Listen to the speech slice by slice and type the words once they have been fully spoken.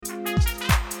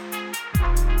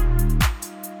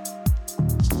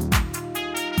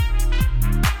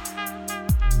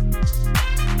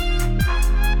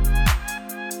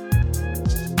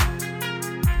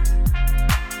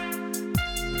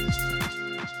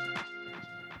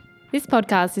This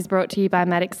podcast is brought to you by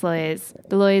Maddocks Lawyers,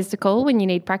 the lawyers to call when you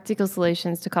need practical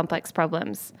solutions to complex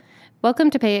problems. Welcome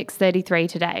to PX33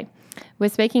 today. We're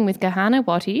speaking with Gahana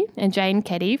Watty and Jane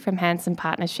Keddy from Hanson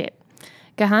Partnership.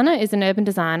 Gahana is an urban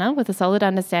designer with a solid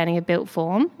understanding of built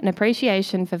form and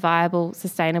appreciation for viable,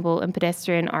 sustainable and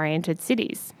pedestrian-oriented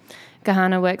cities.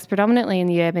 Gahana works predominantly in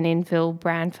the urban infill,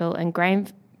 brownfill and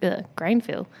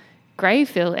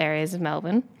greyfill areas of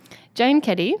Melbourne. Jane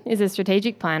Keddy is a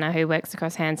strategic planner who works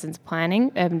across Hanson's planning,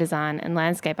 urban design and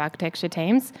landscape architecture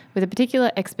teams with a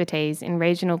particular expertise in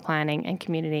regional planning and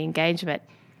community engagement.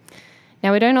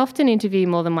 Now, we don't often interview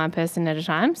more than one person at a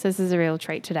time, so this is a real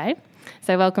treat today.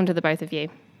 So welcome to the both of you.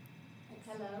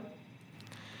 Hello.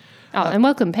 Oh, and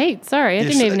welcome, Pete. Sorry, I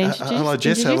didn't even introduce you. Hello,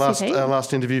 Jess. Our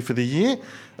last interview for the year,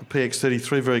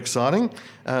 PX33, very exciting.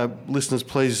 Listeners,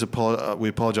 please, we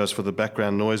apologise for the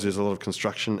background noise. There's a lot of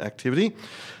construction activity.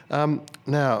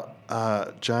 Now,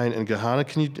 Jane and Gahana,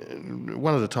 can you,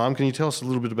 one at a time, can you tell us a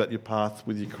little bit about your path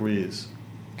with your careers?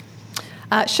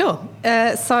 Sure.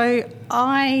 So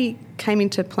I came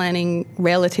into planning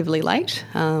relatively late.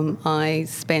 I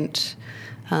spent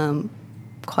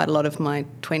quite a lot of my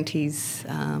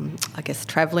 20s,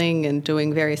 travelling and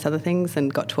doing various other things,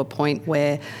 and got to a point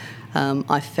where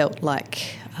I felt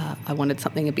like I wanted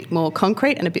something a bit more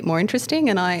concrete and a bit more interesting,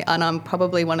 and I'm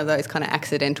probably one of those kind of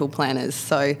accidental planners.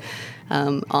 So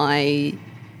I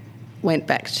went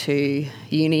back to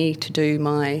uni to do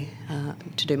my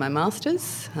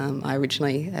masters. I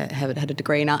originally had a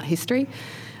degree in art history,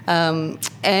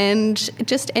 and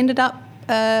just ended up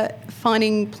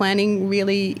finding planning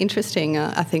really interesting.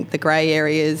 I think the grey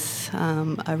areas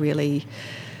are really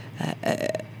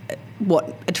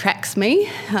what attracts me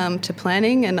to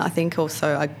planning, and I think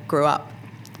also I grew up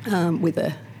with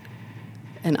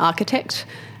an architect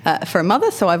for a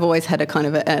mother, so I've always had a kind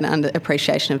of an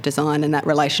appreciation of design and that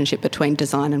relationship between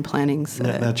design and planning. So.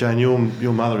 Now, Jane,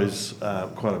 your mother is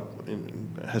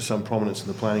has some prominence in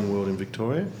the planning world in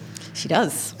Victoria. She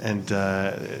does. And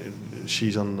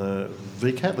she's on the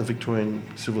VCAT, the Victorian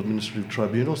Civil Administrative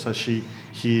Tribunal, so she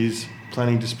hears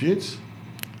planning disputes.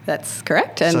 That's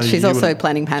correct, and so she's also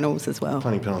planning panels as well.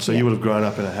 Planning panels. So you would have grown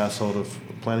up in a household of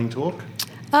planning talk?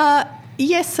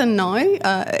 Yes and no.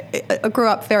 I grew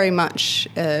up very much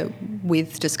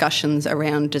with discussions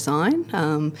around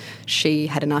design. She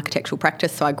had an architectural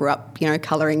practice, so I grew up,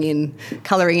 colouring in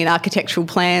architectural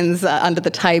plans under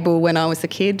the table when I was a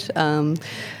kid.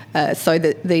 So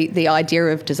the idea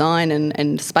of design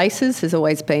and spaces has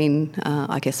always been,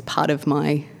 part of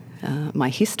my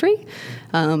history,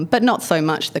 but not so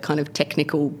much the kind of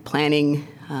technical planning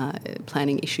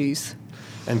issues.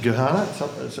 And Gahana,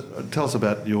 tell us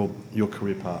about your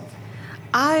career path.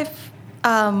 I've,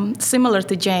 similar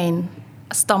to Jane,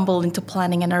 stumbled into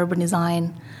planning and urban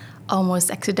design almost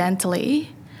accidentally.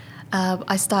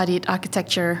 I studied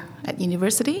architecture at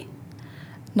university,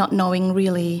 not knowing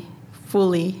really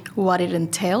fully what it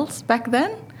entails back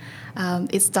then.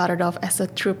 It started off as a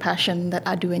true passion that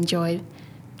I do enjoy,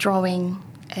 drawing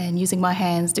and using my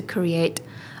hands to create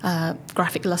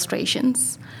graphic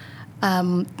illustrations.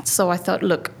 So I thought,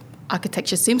 look,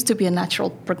 architecture seems to be a natural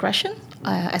progression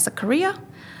as a career.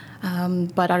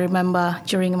 But I remember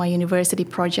during my university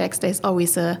projects, there's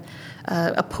always a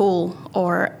pull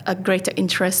or a greater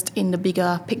interest in the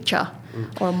bigger picture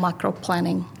or macro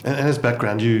planning. And as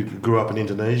background, you grew up in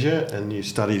Indonesia and you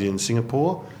studied in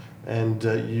Singapore and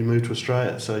you moved to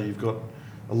Australia. So you've got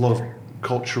a lot of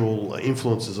cultural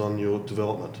influences on your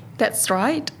development. That's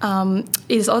right. It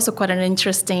is also quite an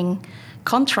interesting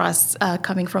contrast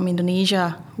coming from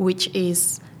Indonesia, which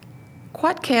is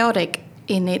quite chaotic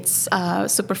in its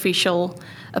superficial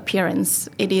appearance.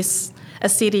 It is a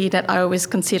city that I always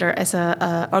consider as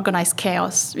a organized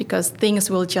chaos, because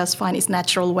things will just find its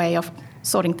natural way of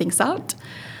sorting things out.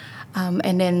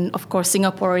 And then, of course,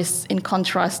 Singapore is, in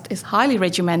contrast, is highly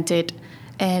regimented,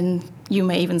 and you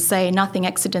may even say nothing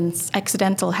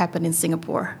accidental happened in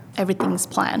Singapore. Everything's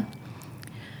planned.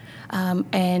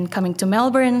 And coming to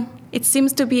Melbourne, it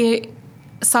seems to be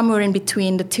somewhere in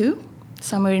between the two,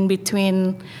 somewhere in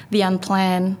between the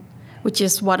unplanned, which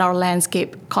is what our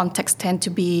landscape context tend to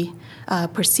be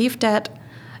perceived at,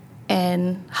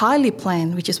 and highly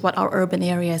planned, which is what our urban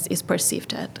areas is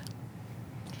perceived at.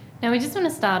 Now, we just want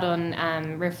to start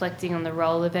on reflecting on the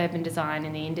role of urban design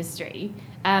in the industry.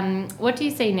 What do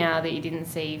you see now that you didn't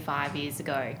see 5 years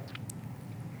ago?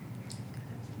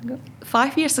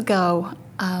 5 years ago,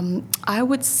 I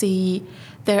would see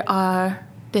there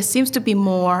seems to be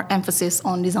more emphasis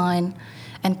on design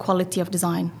and quality of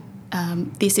design.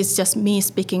 This is just me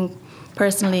speaking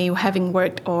personally, having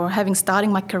worked or having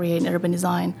started my career in urban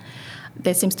design.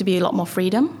 There seems to be a lot more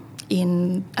freedom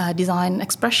in design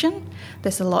expression.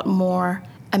 There's a lot more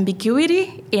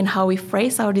ambiguity in how we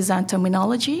phrase our design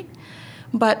terminology.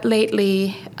 But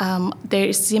lately,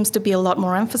 there seems to be a lot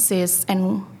more emphasis,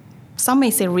 and some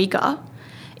may say rigor,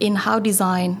 in how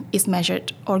design is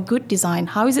measured, or good design,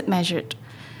 how is it measured?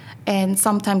 And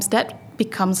sometimes that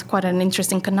becomes quite an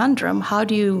interesting conundrum. How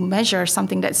do you measure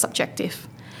something that's subjective?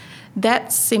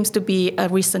 That seems to be a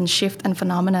recent shift and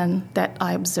phenomenon that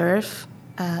I observe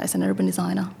as an urban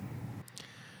designer.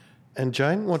 And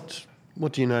Jane, what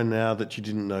do you know now that you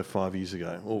didn't know 5 years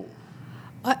ago? Or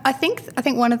I think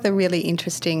one of the really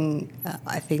interesting,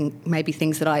 maybe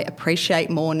things that I appreciate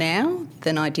more now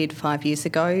than I did 5 years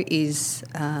ago is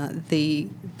the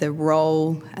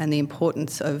role and the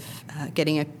importance of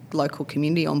getting a local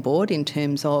community on board in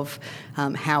terms of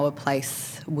how a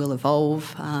place will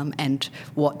evolve and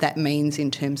what that means in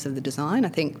terms of the design. I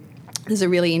think there's a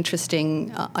really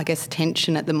interesting,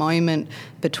 tension at the moment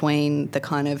between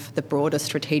the broader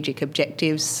strategic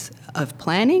objectives of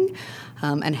planning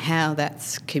and how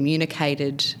that's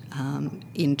communicated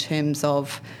in terms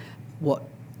of what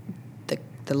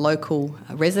the local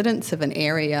residents of an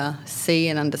area see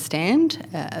and understand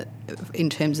in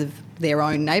terms of their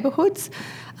own neighbourhoods,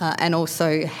 and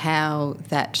also how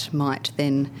that might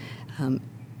then,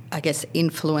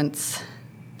 influence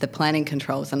the planning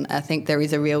controls. And I think there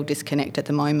is a real disconnect at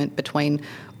the moment between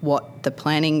what the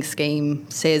planning scheme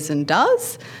says and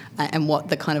does and what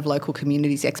the kind of local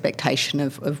community's expectation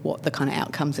of what the kind of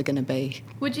outcomes are going to be.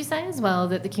 Would you say as well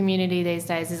that the community these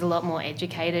days is a lot more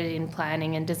educated in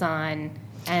planning and design,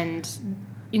 and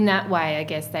in that way I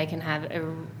guess they can have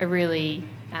a really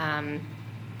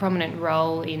prominent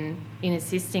role in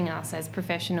assisting us as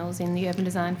professionals in the urban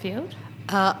design field?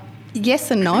 Yes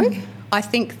and no. I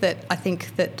think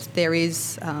that there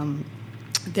is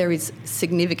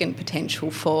significant potential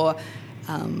for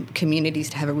communities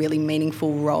to have a really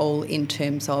meaningful role in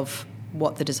terms of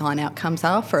what the design outcomes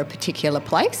are for a particular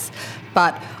place.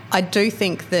 But I do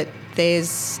think that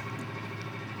there's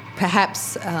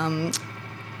perhaps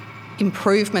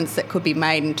improvements that could be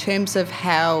made in terms of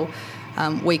how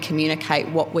we communicate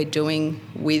what we're doing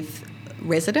with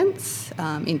residents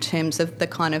in terms of the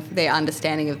kind of their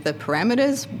understanding of the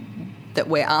parameters that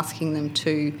we're asking them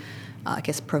to,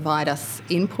 provide us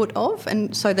input of,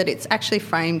 and so that it's actually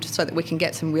framed so that we can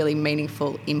get some really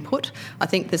meaningful input. I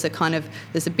think there's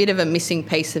a bit of a missing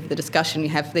piece of the discussion. You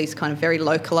have these kind of very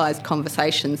localised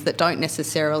conversations that don't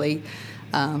necessarily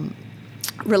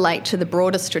relate to the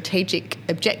broader strategic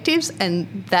objectives,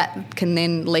 and that can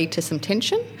then lead to some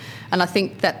tension. And I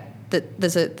think that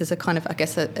there's a kind of,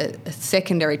 a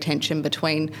secondary tension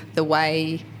between the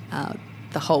way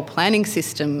the whole planning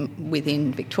system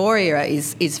within Victoria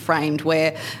is framed,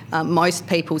 where most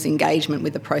people's engagement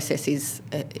with the process is,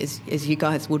 as you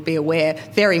guys would be aware,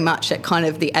 very much at kind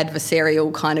of the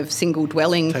adversarial kind of single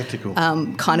dwelling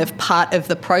kind of part of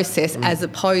the process, as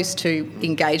opposed to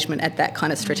engagement at that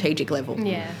kind of strategic level.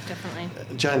 Yeah,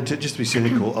 definitely. Jane, just to be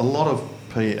cynical, a lot of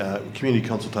community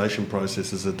consultation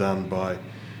processes are done by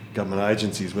government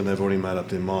agencies when they've already made up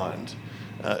their mind.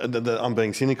 I'm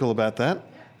being cynical about that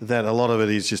a lot of it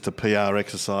is just a PR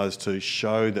exercise to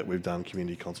show that we've done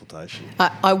community consultation.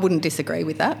 I wouldn't disagree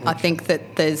with that. Okay. I think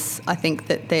that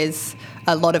there's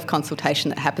a lot of consultation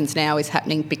that happens now is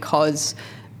happening because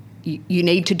you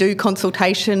need to do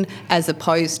consultation, as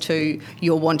opposed to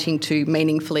you're wanting to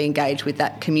meaningfully engage with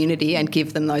that community and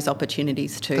give them those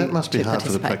opportunities to That must be hard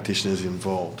participate. for the practitioners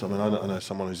involved. I mean, I know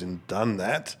someone who's done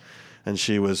that, and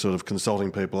she was sort of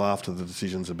consulting people after the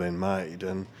decisions have been made,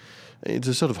 and it's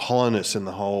a sort of hollowness in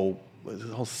the whole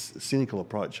cynical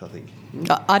approach, I think.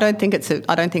 I don't think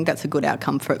that's a good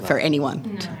outcome for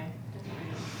anyone.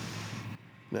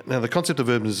 No. Now, the concept of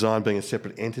urban design being a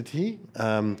separate entity,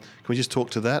 can we just talk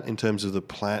to that in terms of the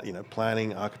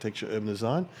planning, architecture, urban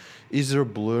design? Is there a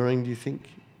blurring, do you think?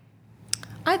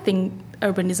 I think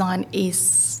urban design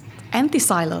is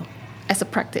anti-silo as a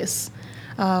practice.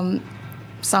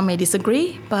 Some may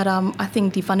disagree, but I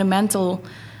think the fundamental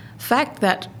fact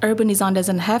that urban design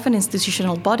doesn't have an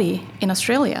institutional body in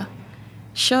Australia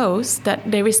shows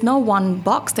that there is no one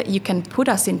box that you can put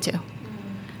us into.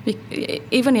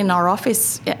 Even in our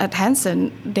office at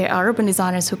Hansen, there are urban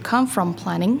designers who come from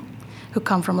planning, who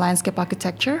come from landscape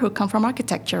architecture, who come from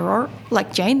architecture, or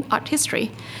like Jane, art history.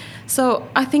 So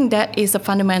I think that is a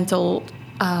fundamental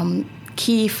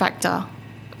key factor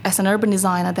as an urban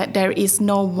designer, that there is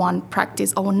no one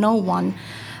practice or no one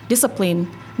discipline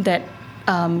that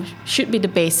should be the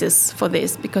basis for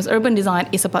this, because urban design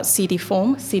is about city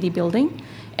form, city building,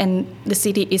 and the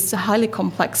city is a highly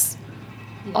complex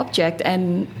object,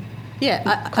 and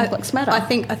complex matter. I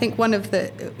think one of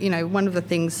the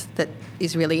things that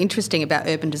is really interesting about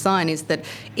urban design is that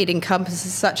it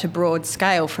encompasses such a broad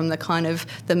scale, from the kind of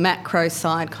the macro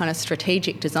side, kind of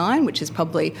strategic design, which is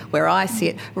probably where I see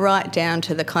it, right down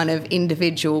to the kind of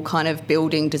individual kind of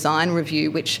building design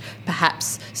review, which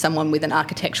perhaps someone with an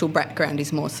architectural background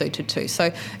is more suited to.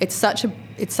 So it's such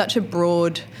a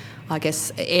broad, I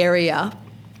guess, area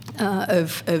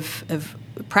of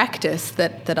practice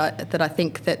that I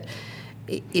think that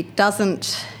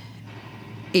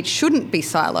it shouldn't be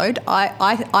siloed.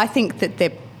 I think that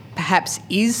there perhaps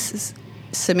is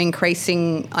some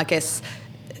increasing, I guess,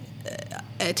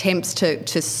 attempts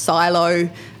to silo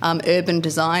urban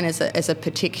design as a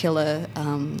particular,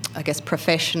 I guess,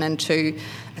 profession, and to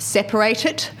separate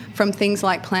it from things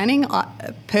like planning.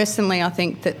 Personally, I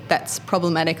think that that's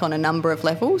problematic on a number of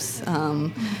levels.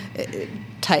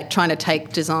 Trying to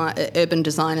take urban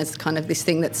design as kind of this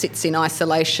thing that sits in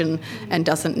isolation and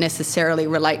doesn't necessarily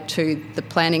relate to the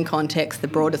planning context, the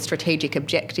broader strategic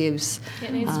objectives.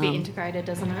 It needs to be integrated,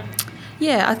 doesn't it?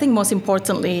 Yeah, I think most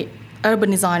importantly,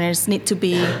 urban designers need to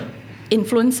be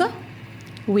influencer.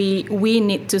 We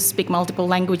need to speak multiple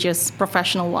languages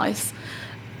professional-wise.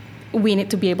 We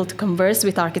need to be able to converse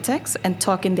with architects and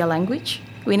talk in their language.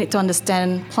 We need to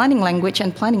understand planning language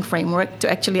and planning framework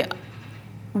to actually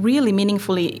really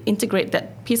meaningfully integrate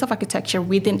that piece of architecture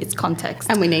within its context.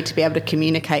 And we need to be able to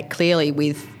communicate clearly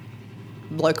with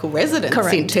local residents.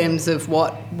 Correct. In terms of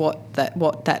what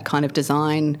that kind of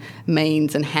design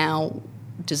means and how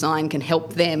design can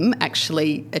help them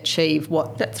actually achieve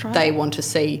what they want to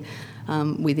see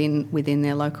within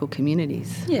their local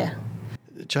communities. Yeah.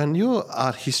 Jane, your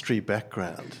art history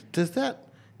background, does that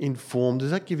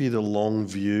give you the long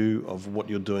view of what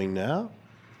you're doing now?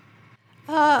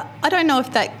 I don't know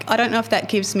if that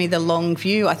gives me the long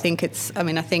view. I think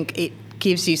it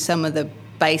gives you some of the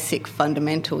basic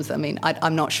fundamentals. I mean,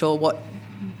 I'm not sure what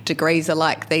degrees are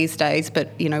like these days,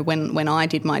 but when I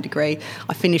did my degree,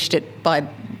 I finished it by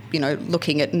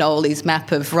looking at Noli's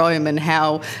map of Rome and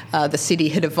how the city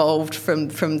had evolved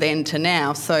from then to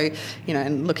now. So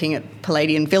and looking at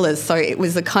Palladian villas. So it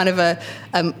was a kind of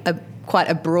quite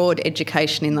a broad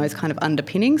education in those kind of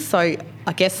underpinnings. So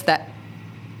I guess that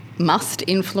must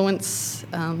influence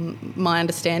my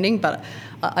understanding, but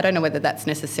I don't know whether that's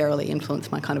necessarily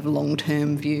influenced my kind of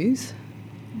long-term views.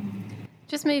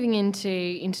 Just moving into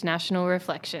international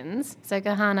reflections. So,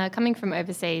 Gahana, coming from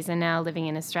overseas and now living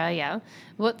in Australia,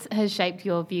 what has shaped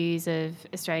your views of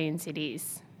Australian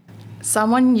cities?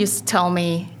 Someone used to tell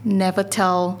me never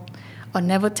tell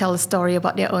a story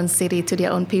about their own city to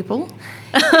their own people,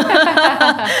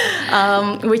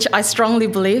 which I strongly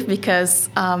believe, because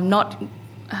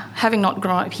having not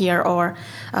grown up here or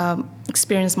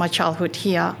experienced my childhood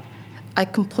here, I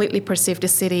completely perceive the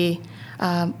city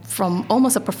from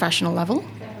almost a professional level.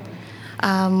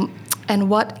 And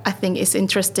what I think is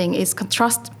interesting is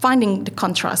finding the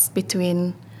contrast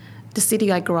between the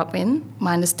city I grew up in,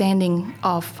 my understanding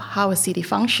of how a city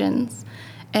functions,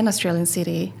 and Australian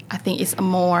city. I think it's a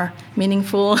more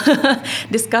meaningful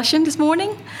discussion this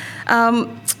morning.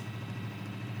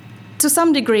 To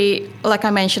some degree, like I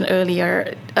mentioned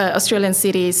earlier, Australian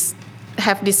cities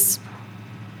have this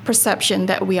perception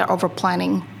that we are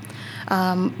over-planning.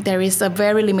 There is a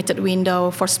very limited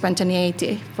window for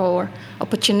spontaneity, for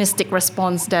opportunistic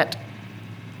response that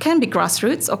can be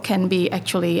grassroots or can be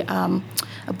actually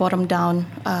a bottom-down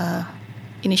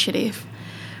initiative.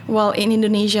 While in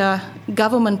Indonesia,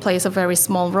 government plays a very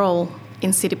small role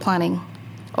in city planning,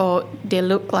 or they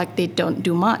look like they don't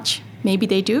do much. Maybe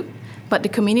they do, but the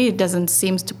community doesn't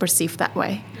seem to perceive that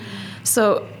way.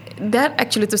 So that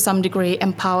actually, to some degree,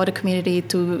 empower the community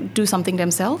to do something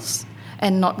themselves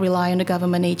and not rely on the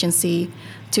government agency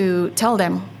to tell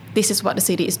them this is what the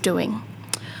city is doing.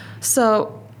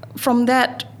 So from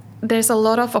that, there's a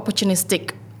lot of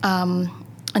opportunistic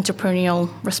entrepreneurial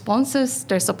responses.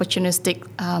 There's opportunistic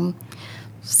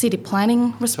city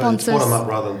planning responses. So it's bottom up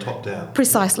rather than top down.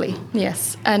 Precisely,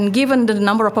 yes. And given the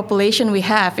number of population we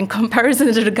have in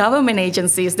comparison to the government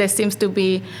agencies, there seems to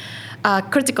be a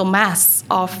critical mass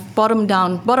of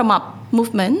bottom-up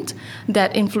movement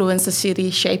that influences city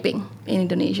shaping in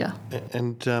Indonesia.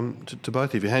 And to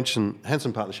both of you,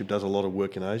 Hanson Partnership does a lot of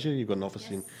work in Asia. You've got an office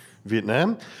in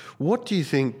Vietnam. What do you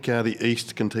think the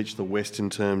East can teach the West in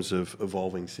terms of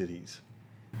evolving cities?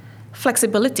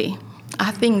 Flexibility.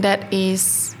 I think that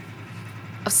is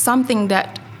something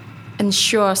that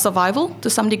ensures survival to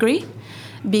some degree,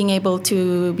 being able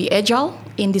to be agile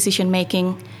in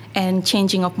decision-making and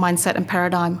changing of mindset and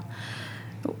paradigm.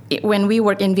 When we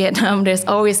work in Vietnam, there's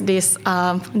always this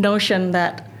notion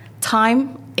that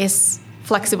time is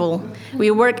flexible.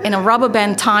 We work in a rubber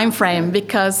band time frame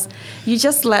because you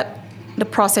just let the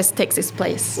process takes its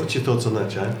place. What's your thoughts on that,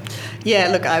 Jane? Yeah,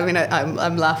 look, I mean,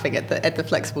 I'm laughing at the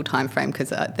flexible time frame because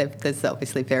there's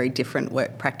obviously very different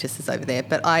work practices over there.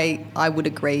 But I would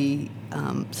agree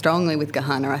strongly with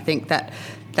Gahana. I think that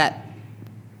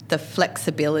the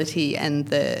flexibility and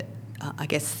the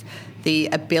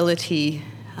ability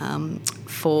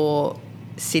for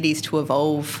cities to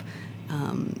evolve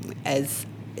as,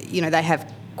 you know, they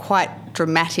have quite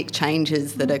dramatic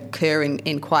changes that occur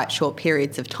in quite short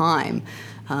periods of time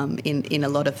in a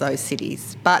lot of those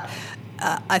cities. But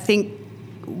I think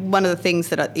one of the things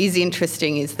that is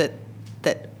interesting is that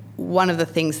one of the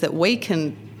things that we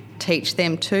can teach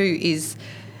them too is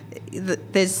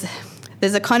that there's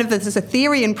a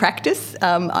theory and practice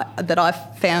that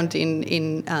I've found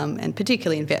in and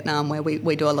particularly in Vietnam, where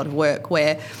we do a lot of work,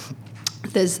 where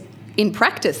in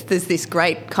practice there's this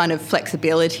great kind of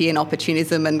flexibility and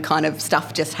opportunism and kind of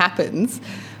stuff just happens.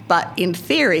 But in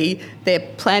theory, they're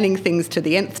planning things to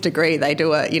the nth degree. They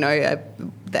do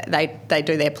they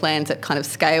do their plans at kind of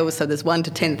scales. So there's 1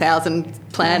 to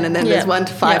 10,000 plan, and then there's 1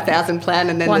 to 5,000 plan,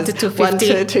 and then there's 1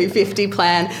 to 250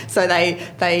 plan. So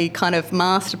they kind of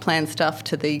master plan stuff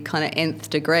to the kind of nth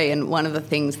degree. And one of the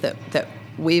things that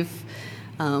we've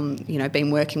been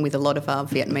working with a lot of our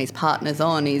Vietnamese partners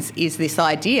on is this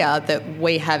idea that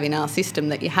we have in our system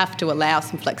that you have to allow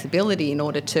some flexibility in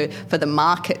order for the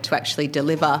market to actually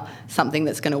deliver something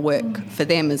that's going to work for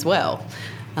them as well.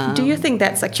 Do you think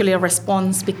that's actually a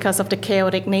response because of the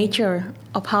chaotic nature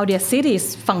of how their city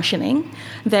is functioning,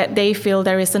 that they feel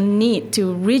there is a need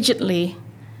to rigidly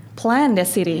plan their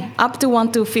city up to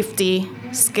 1 to 50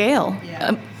 scale?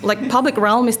 Yeah. Like public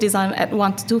realm is designed at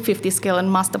 1 to 250 scale and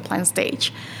master plan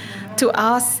stage. To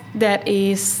us, that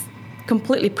is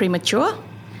completely premature,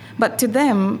 but to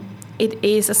them,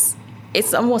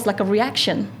 it's almost like a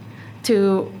reaction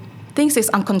to things is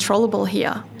uncontrollable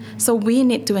here. So we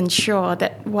need to ensure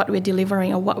that what we're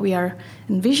delivering or what we are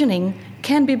envisioning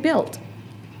can be built.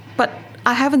 But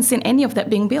I haven't seen any of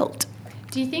that being built.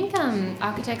 Do you think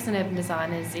architects and urban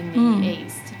designers in the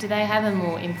East, do they have a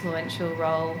more influential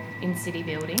role in city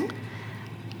building?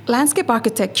 Landscape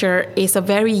architecture is a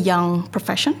very young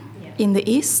profession in the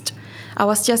East. I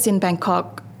was just in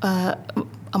Bangkok a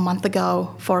month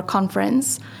ago for a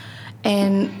conference,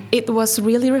 and it was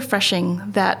really refreshing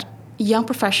that young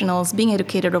professionals being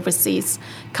educated overseas,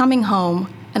 coming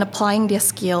home and applying their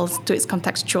skills to its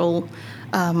contextual,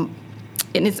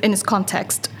 in its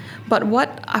context. But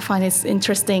what I find is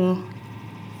interesting,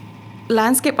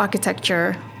 landscape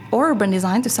architecture or urban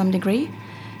design to some degree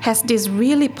has this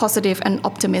really positive and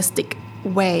optimistic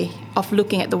way of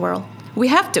looking at the world. We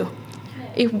have to.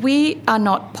 If we are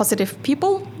not positive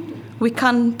people, we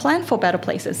can't plan for better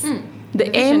places.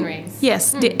 The aim,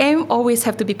 the aim always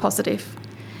have to be positive.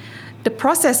 The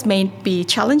process may be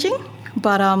challenging,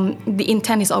 but the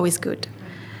intent is always good.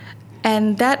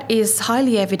 And that is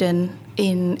highly evident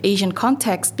in Asian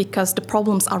context because the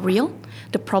problems are real,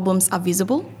 the problems are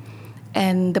visible,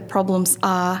 and the problems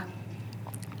are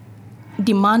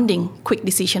demanding quick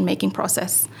decision-making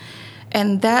process.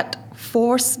 And that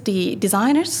forced the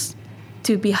designers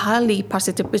to be highly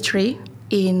participatory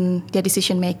in their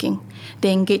decision-making.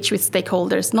 They engage with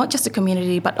stakeholders, not just the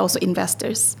community, but also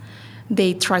investors.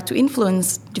 They try to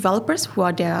influence developers who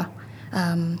are their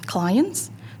clients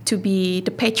to be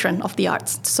the patron of the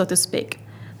arts, so to speak.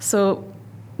 So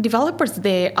developers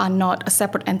there are not a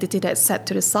separate entity that's set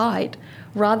to the side.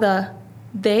 Rather,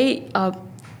 they are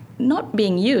not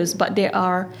being used, but they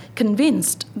are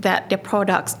convinced that their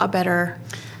products are better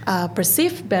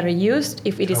perceived, better used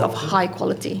if it is of high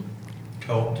quality.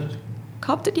 Co-opted?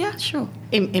 Co-opted, yeah, sure.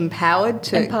 Empowered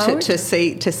to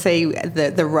see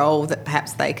the role that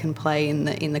perhaps they can play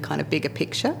in the kind of bigger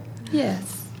picture.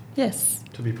 Yes.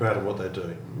 To be proud of what they're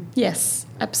doing. Yes,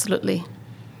 absolutely.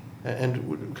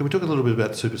 And can we talk a little bit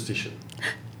about superstition?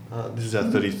 This is our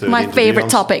 33rd My interview. favourite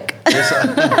topic. Yes,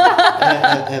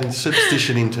 and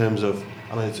superstition in terms of,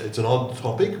 I mean, it's an odd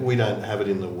topic. We don't have it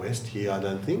in the West here, I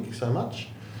don't think, so much.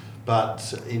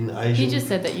 But in Asia, You just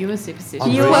said that you were superstitious.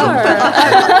 You were.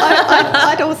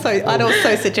 I'd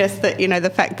also suggest that, you know, the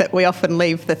fact that we often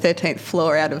leave the 13th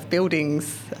floor out of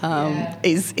buildings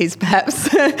is perhaps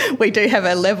we do have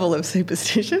a level of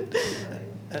superstition.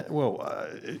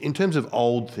 In terms of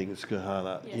old things,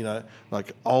 Gahana, you know,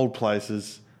 like old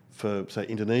places for, say,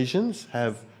 Indonesians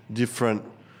have different,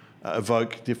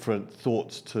 evoke different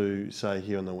thoughts to, say,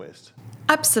 here in the West.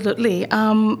 Absolutely.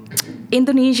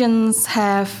 Indonesians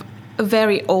have a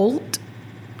very old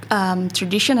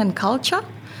tradition and culture.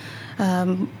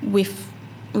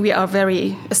 We are a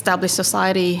very established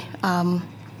society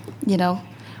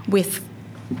with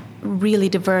really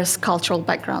diverse cultural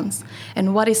backgrounds.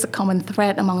 And what is the common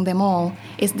thread among them all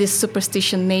is this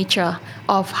superstition nature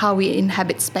of how we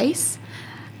inhabit space,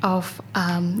 of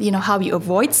how we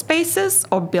avoid spaces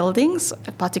or buildings,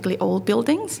 particularly old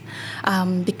buildings,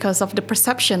 because of the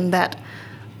perception that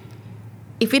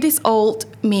if it is old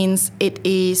means it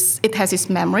has its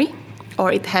memory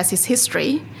or it has its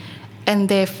history, and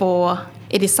therefore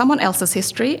it is someone else's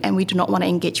history, and we do not want to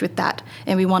engage with that,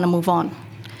 and we want to move on.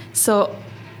 So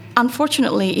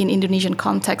unfortunately, in Indonesian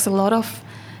context, a lot of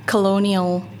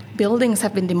colonial buildings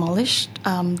have been demolished.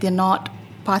 They're not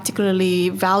particularly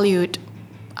valued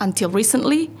until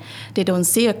recently. They don't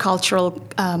see a cultural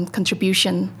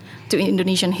contribution to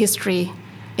Indonesian history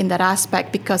in that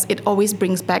aspect, because it always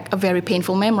brings back a very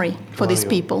painful memory for these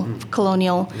people,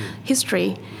 colonial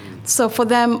history. So for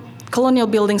them, colonial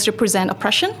buildings represent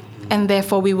oppression, and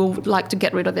therefore we would like to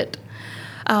get rid of it.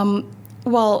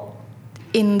 While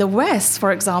in the West,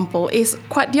 for example, is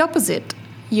quite the opposite.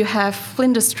 You have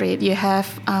Flinders Street, you have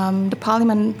the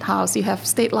Parliament House, you have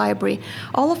State Library.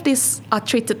 All of these are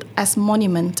treated as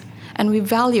monument, and we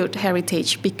valued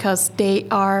heritage because they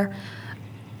are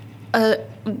a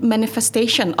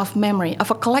manifestation of memory,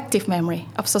 of a collective memory,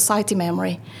 of society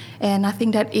memory. And I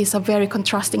think that is a very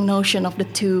contrasting notion of the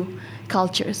two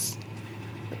cultures.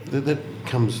 That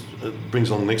brings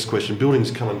on the next question.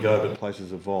 Buildings come and go, but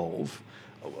places evolve.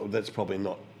 That's probably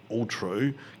not all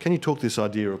true. Can you talk this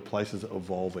idea of places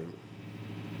evolving?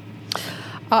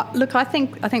 Look, I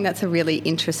think that's a really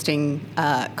interesting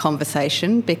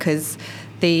conversation, because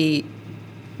the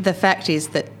fact is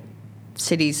that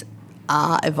cities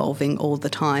are evolving all the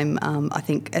time. I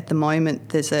think at the moment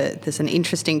there's an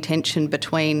interesting tension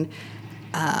between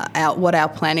what our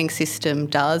planning system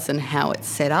does and how it's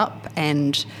set up,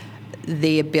 and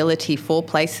the ability for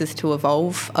places to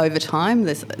evolve over time.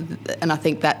 And I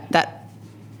think that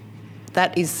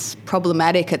is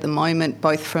problematic at the moment,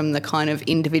 both from the kind of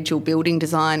individual building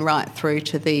design right through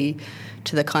to the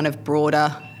kind of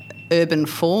broader urban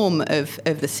form of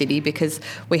the city, because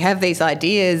we have these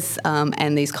ideas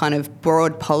and these kind of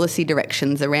broad policy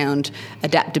directions around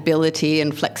adaptability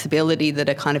and flexibility that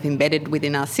are kind of embedded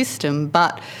within our system.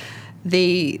 But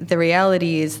the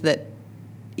reality is that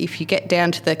if you get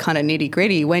down to the kind of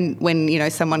nitty-gritty, when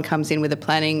someone comes in with a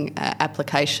planning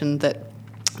application that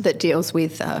deals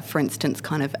with, for instance,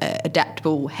 kind of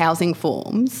adaptable housing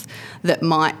forms that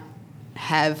might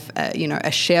have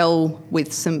a shell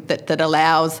with some that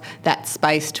allows that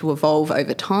space to evolve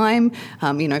over time.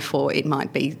 For it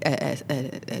might be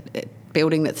a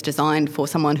building that's designed for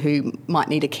someone who might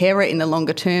need a carer in the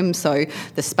longer term. So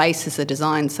the spaces are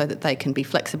designed so that they can be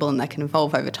flexible and they can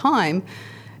evolve over time.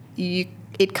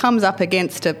 It comes up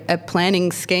against a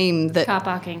planning scheme that... Car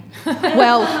parking.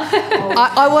 Well,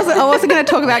 I wasn't going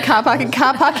to talk about car parking.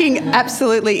 Car parking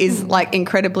absolutely is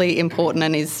incredibly important,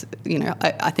 and is,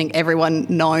 I think everyone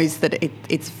knows that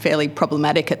it's fairly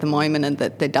problematic at the moment, and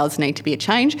that there does need to be a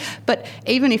change. But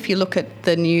even if you look at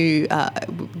the new,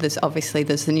 there's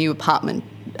the new apartment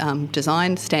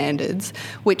design standards,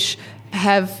 which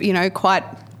have, quite,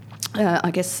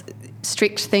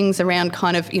 strict things around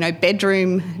kind of,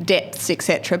 bedroom depths,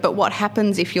 etc. But what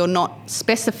happens if you're not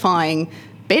specifying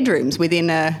bedrooms within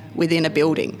a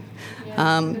building?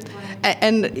 That's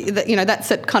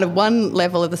at kind of one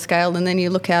level of the scale, and then you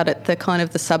look out at the kind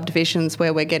of the subdivisions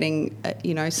where we're getting,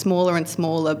 smaller and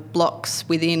smaller blocks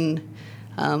within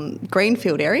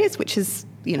greenfield areas, which is,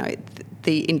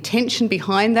 the intention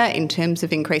behind that in terms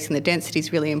of increasing the density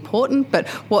is really important, but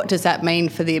what does that mean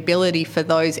for the ability for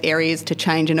those areas to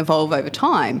change and evolve over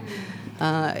time?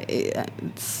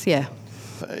 It's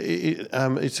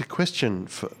a question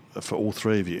for all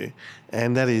three of you,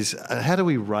 and that is, how do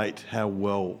we rate how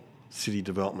well city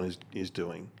development is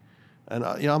doing? And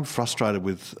I'm frustrated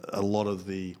with a lot of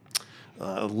the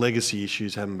legacy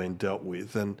issues haven't been dealt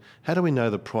with, and how do we know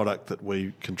the product that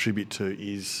we contribute to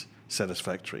is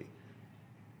satisfactory?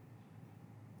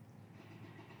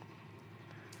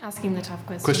 Asking the tough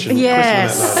question.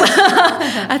 Yes.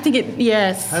 I think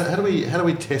yes. How do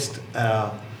we test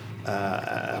our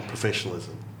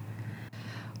professionalism?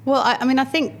 Well, I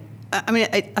think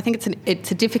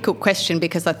it's a difficult question,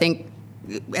 because I think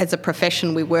as a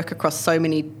profession we work across so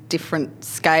many different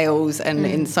scales and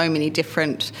in so many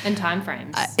different and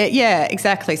timeframes. Yeah,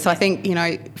 exactly. So I think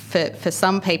for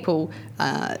some people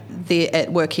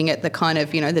working at the kind of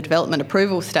the development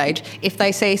approval stage, if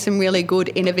they see some really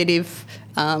good innovative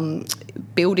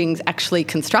buildings actually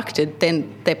constructed,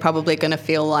 then they're probably going to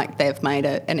feel like they've made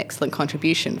an excellent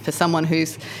contribution. For someone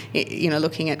who's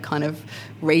looking at kind of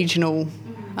regional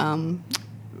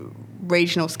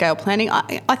regional scale planning.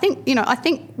 I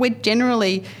think we're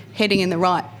generally heading in the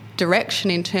right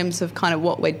direction in terms of kind of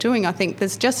what we're doing. I think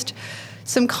there's just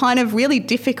some kind of really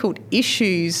difficult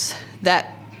issues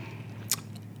that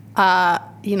are,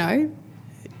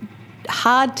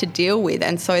 hard to deal with,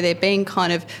 and so there being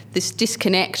kind of this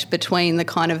disconnect between the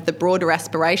kind of the broader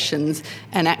aspirations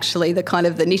and actually the kind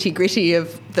of the nitty-gritty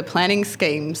of the planning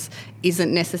schemes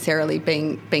isn't necessarily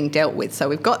being dealt with. So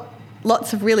we've got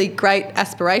lots of really great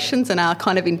aspirations, and our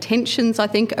kind of intentions, I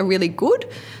think, are really good,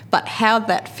 but how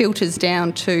that filters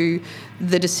down to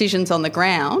the decisions on the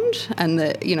ground and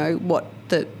what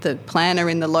the planner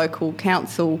in the local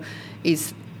council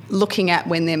is looking at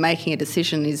when they're making a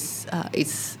decision is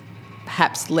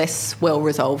perhaps less well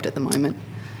resolved at the moment.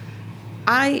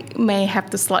 I may have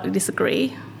to slightly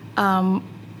disagree.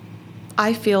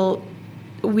 I feel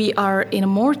we are in a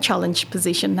more challenged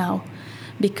position now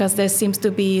because there seems to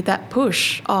be that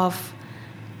push of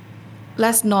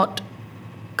let's not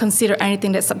consider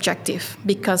anything that's subjective,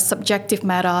 because subjective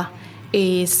matter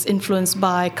is influenced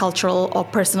by cultural or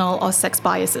personal or sex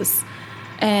biases.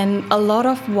 And a lot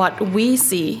of what we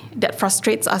see that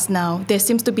frustrates us now, there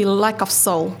seems to be lack of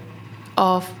soul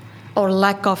or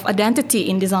lack of identity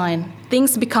in design.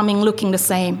 Things looking the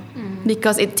same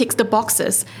because it ticks the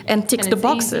boxes and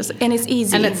it's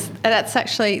easy. And that's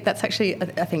actually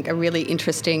I think a really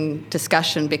interesting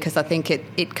discussion, because I think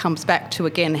it comes back to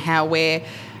again how we're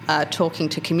talking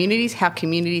to communities, how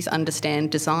communities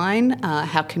understand design,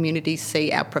 how communities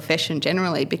see our profession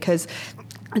generally, because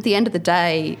at the end of the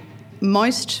day,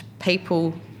 most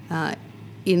people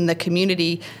in the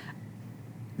community,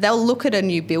 they'll look at a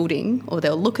new building or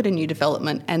they'll look at a new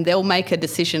development and they'll make a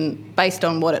decision based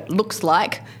on what it looks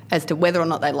like as to whether or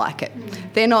not they like it.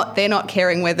 They're not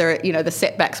caring whether the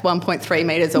setback's 1.3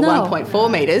 metres or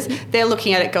 1.4 metres. They're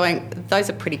looking at it going, those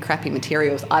are pretty crappy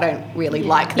materials. I don't really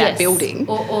like that building.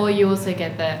 Or you also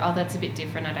get that's a bit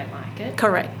different. I don't like it.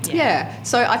 Correct. Yeah.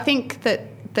 So I think that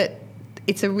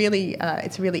it's a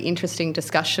really interesting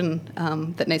discussion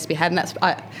that needs to be had, and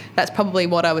that's probably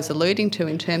what I was alluding to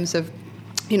in terms of,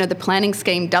 the planning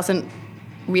scheme doesn't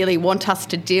really want us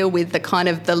to deal with the kind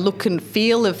of the look and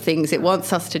feel of things. It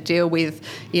wants us to deal with,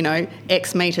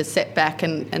 X metres setback,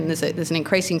 and there's an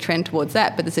increasing trend towards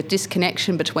that, but there's a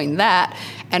disconnection between that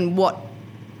and what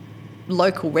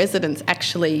local residents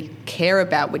actually care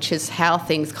about, which is how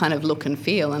things kind of look and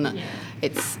feel. And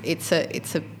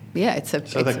So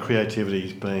that creativity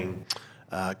is being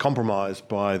compromised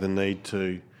by the need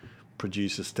to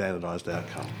produce a standardised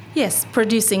outcome. Yes,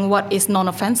 producing what is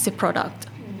non-offensive product,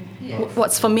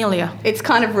 what's familiar. It's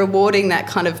kind of rewarding that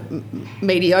kind of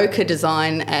mediocre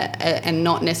design and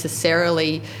not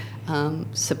necessarily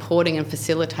supporting and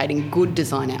facilitating good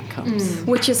design outcomes.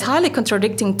 Which is highly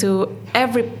contradicting to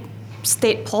every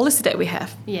state policy that we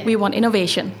have. Yeah. We want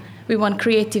innovation. We want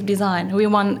creative design. We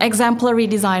want exemplary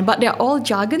design. But they're all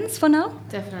jargons for now.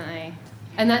 Definitely.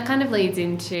 And that kind of leads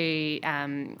into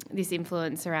this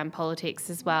influence around politics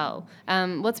as well.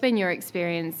 What's been your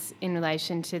experience in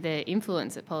relation to the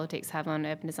influence that politics have on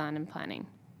urban design and planning?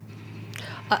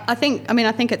 I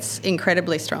think it's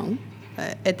incredibly strong.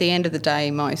 At the end of the day,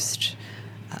 most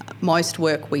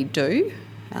work we do,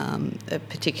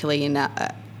 particularly in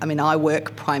I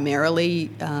work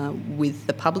primarily with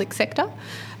the public sector.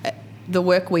 The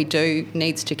work we do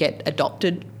needs to get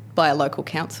adopted by a local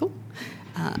council.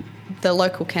 The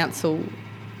local council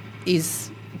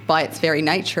is, by its very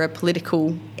nature, a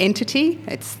political entity.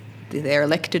 They're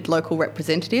elected local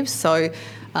representatives. So,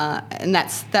 and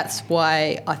that's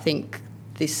why I think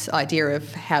this idea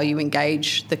of how you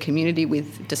engage the community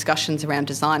with discussions around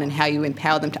design and how you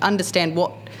empower them to understand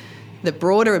what the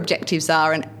broader objectives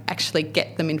are and actually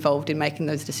get them involved in making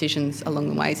those decisions along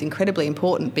the way is incredibly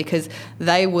important, because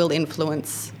they will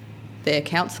influence their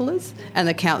councillors, and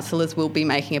the councillors will be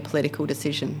making a political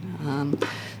decision.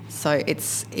 So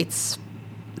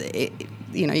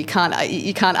you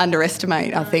can't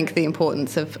underestimate, I think, the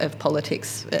importance of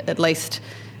politics, at least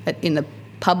in the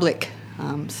public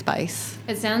space.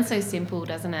 It sounds so simple,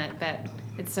 doesn't it? But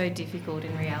it's so difficult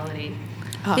in reality.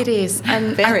 It is,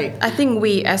 and very. I think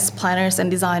we as planners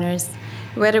and designers,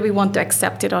 whether we want to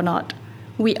accept it or not,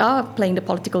 we are playing the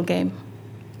political game,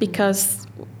 because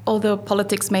although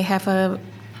politics may have a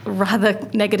rather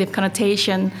negative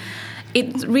connotation,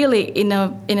 it's really, in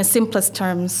a simplest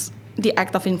terms, the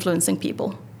act of influencing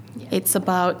people. Yeah. It's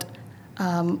about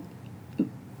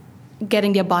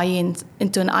getting their buy-in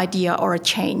into an idea or a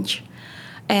change.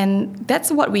 And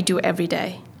that's what we do every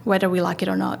day, whether we like it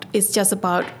or not. It's just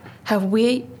about, have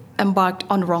we embarked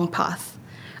on the wrong path?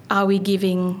 Are we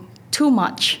giving too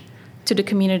much to the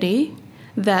community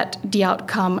that the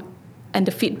outcome and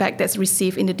the feedback that's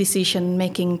received in the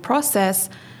decision-making process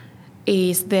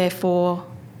is therefore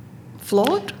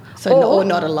flawed. Or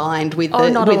not aligned with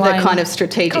the kind of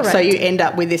strategic. Correct. So you end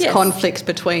up with this Yes. conflict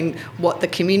between what the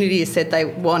community has said they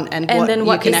want and then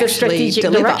what you can the actually strategic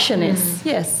deliver. direction is.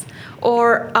 Yes.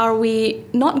 Or are we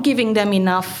not giving them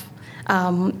enough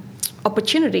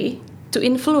opportunity to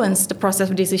influence the process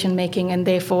of decision making, and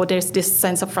therefore there's this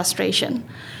sense of frustration.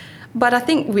 But I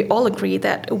think we all agree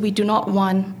that we do not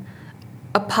want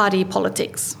a party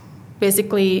politics,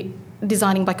 basically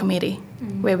designing by committee,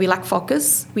 where we lack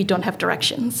focus, we don't have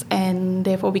directions, and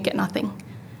therefore we get nothing.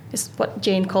 It's what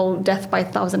Jane called death by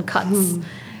 1,000 cuts,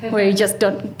 where you just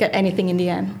don't get anything in the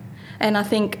end. And I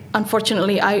think,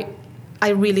 unfortunately, I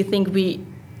really think we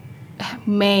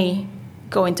may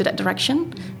go into that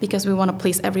direction because we want to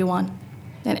please everyone,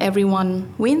 and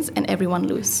everyone wins and everyone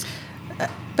loses.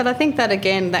 But I think that,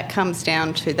 again, that comes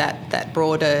down to that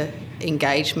broader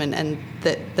engagement, and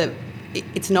that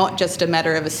it's not just a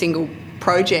matter of a single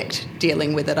project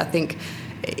dealing with it. I think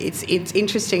it's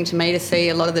interesting to me to see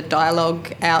a lot of the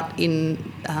dialogue out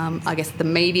in, I guess, the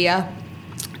media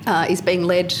is being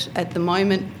led at the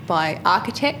moment by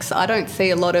architects. I don't see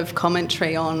a lot of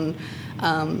commentary on,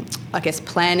 I guess,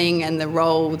 planning and the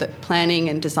role that planning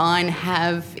and design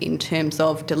have in terms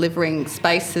of delivering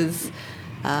spaces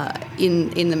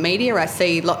in the media. I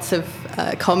see lots of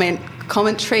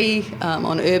commentary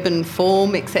on urban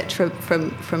form, etc.,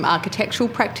 from architectural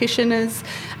practitioners,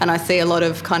 and I see a lot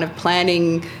of kind of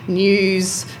planning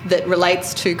news that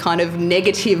relates to kind of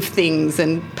negative things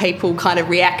and people kind of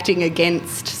reacting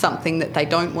against something that they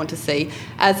don't want to see,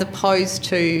 as opposed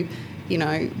to, you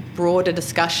know, broader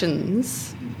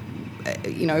discussions,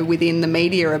 you know, within the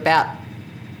media about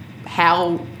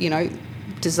how, you know,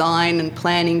 design and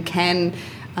planning can,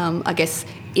 I guess,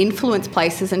 influence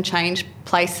places and change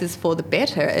places for the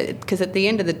better. Because at the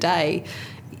end of the day,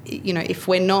 you know, if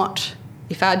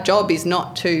our job is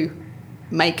not to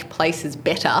make places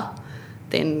better,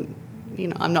 then, you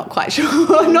know, I'm not quite sure.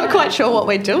 I'm not quite sure what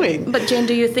we're doing. But Jane,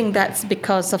 do you think that's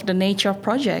because of the nature of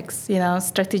projects? You know,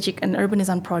 strategic and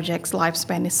urbanism projects'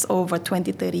 lifespan is over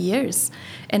 20, 30 years,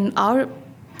 and our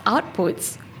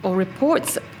outputs or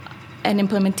reports and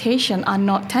implementation are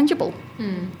not tangible.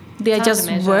 They're just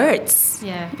words.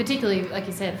 Yeah, particularly, like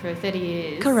you said, for 30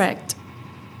 years. Correct.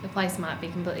 The place might be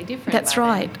completely different. That's by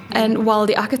right. then. And while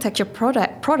the architecture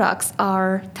products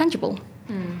are tangible,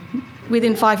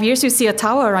 within 5 years you see a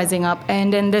tower rising up,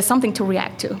 and then there's something to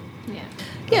react to.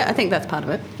 Yeah, I think that's part of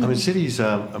it. I mean, cities.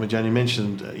 Jane, you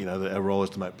mentioned you know that our role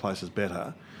is to make places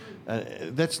better.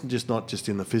 That's just not just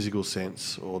in the physical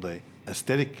sense or the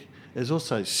aesthetic. There's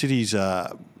also cities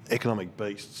are economic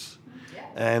beasts.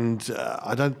 And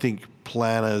I don't think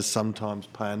planners sometimes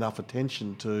pay enough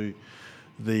attention to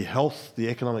the health, the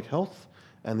economic health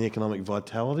and the economic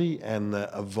vitality and the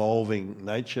evolving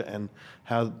nature, and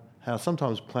how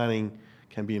sometimes planning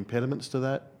can be impediments to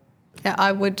that. Yeah,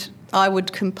 I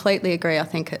would completely agree. I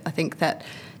think that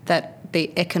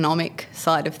the economic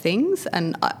side of things,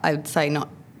 and I would say not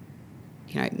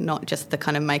just the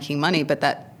kind of making money, but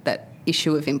that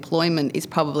issue of employment is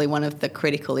probably one of the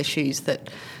critical issues that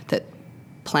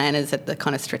planners at the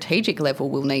kind of strategic level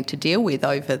will need to deal with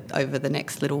over the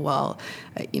next little while.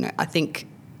 I think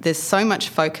there's so much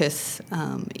focus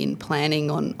in planning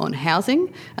on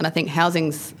housing, and I think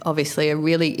housing's obviously a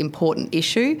really important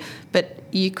issue, but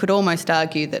you could almost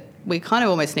argue that we kind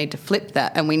of almost need to flip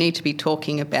that, and we need to be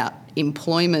talking about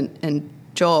employment and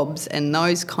jobs and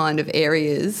those kind of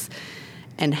areas,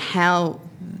 and how,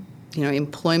 you know,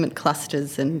 employment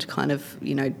clusters and kind of,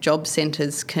 you know, job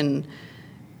centres can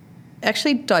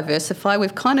actually diversify.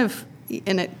 We've kind of,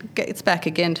 and it gets back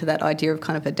again to that idea of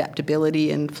kind of adaptability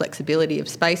and flexibility of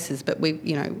spaces, but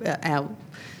our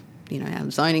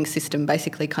zoning system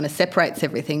basically kind of separates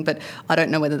everything, but I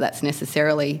don't know whether that's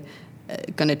necessarily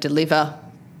going to deliver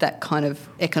that kind of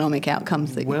economic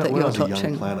outcomes that you're touching. When I was a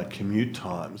young planner, commute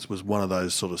times was one of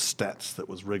those sort of stats that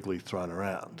was regularly thrown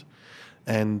around.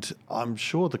 And I'm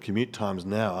sure the commute times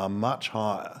now are much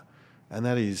higher, and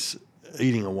that is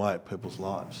eating away at people's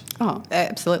lives. Oh,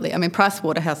 absolutely. I mean,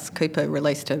 PricewaterhouseCoopers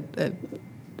released a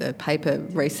paper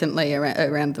recently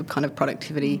around the kind of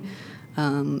productivity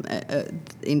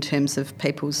in terms of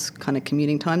people's kind of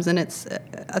commuting times, and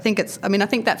I think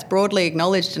that's broadly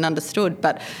acknowledged and understood,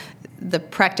 but the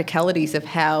practicalities of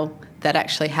how that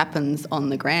actually happens on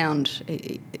the ground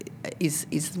is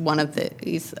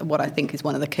what I think is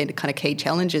one of the key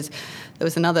challenges. There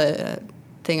was another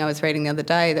thing I was reading the other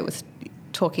day that was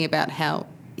talking about how,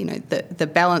 you know, the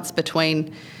balance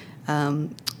between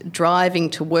driving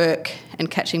to work and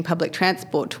catching public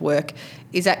transport to work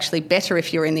is actually better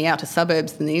if you're in the outer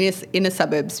suburbs than the inner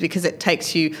suburbs, because it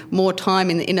takes you more time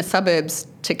in the inner suburbs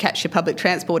to catch your public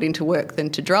transport into work than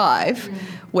to drive,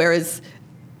 whereas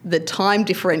the time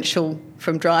differential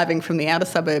from driving from the outer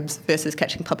suburbs versus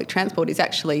catching public transport is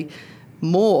actually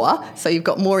more, so you've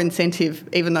got more incentive,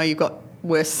 even though you've got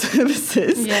worse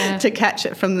services, to catch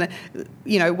it from the,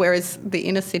 whereas the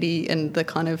inner city and the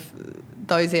kind of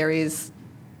those areas,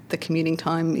 the commuting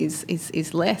time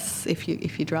is less if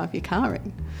you drive your car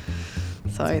in.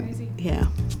 So, yeah.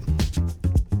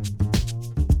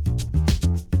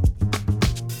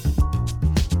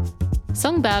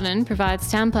 Song Bowden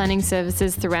provides town planning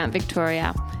services throughout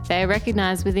Victoria. They are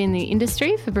recognised within the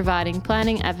industry for providing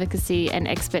planning, advocacy and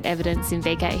expert evidence in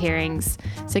VCAT hearings.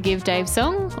 So give Dave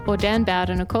Song or Dan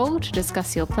Bowden a call to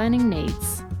discuss your planning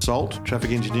needs. SALT,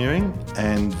 traffic engineering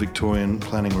and Victorian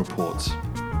planning reports.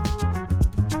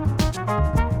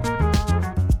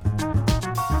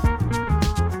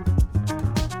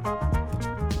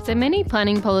 So many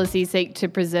planning policies seek to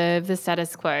preserve the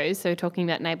status quo, so talking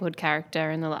about neighbourhood character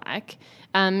and the like.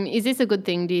 Is this a good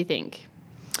thing, do you think?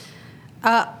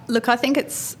 Look, I think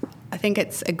it's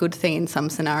a good thing in some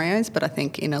scenarios, but I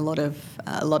think in a lot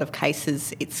of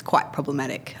cases it's quite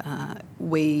problematic.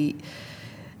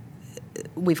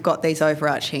 We've got these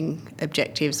overarching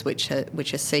objectives which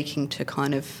are seeking to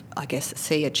kind of, I guess,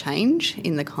 see a change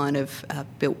in the kind of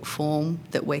built form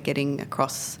that we're getting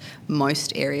across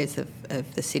most areas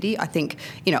of the city. I think,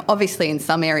 obviously in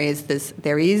some areas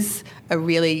there is a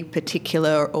really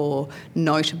particular or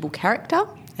notable character,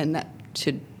 and that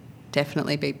should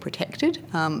definitely be protected.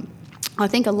 I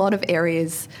think a lot of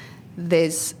areas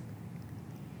there's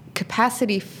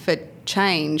capacity for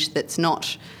change that's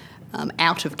not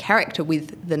out of character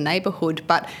with the neighbourhood,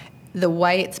 but the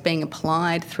way it's being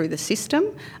applied through the system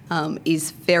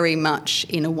is very much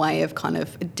in a way of kind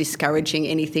of discouraging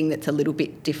anything that's a little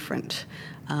bit different.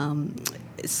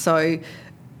 So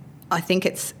I think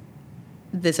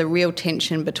there's a real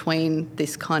tension between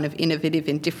this kind of innovative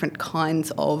and different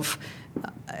kinds of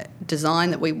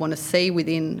design that we want to see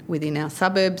within our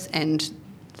suburbs and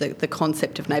the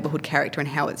concept of neighbourhood character and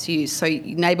how it's used. So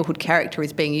neighbourhood character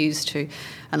is being used to,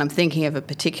 and I'm thinking of a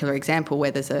particular example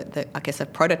where there's a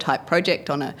prototype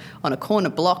project on a corner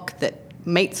block that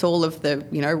meets all of the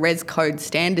res code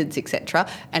standards, etc.,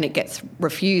 and it gets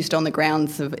refused on the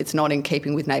grounds of it's not in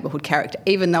keeping with neighbourhood character,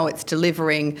 even though it's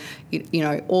delivering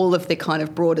all of the kind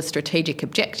of broader strategic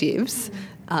objectives,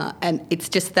 and it's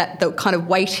just that the kind of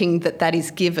weighting that is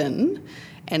given.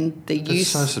 And the use,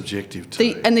 so subjective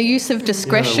too. And the use of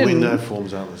discretion. The window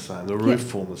forms aren't the same. The roof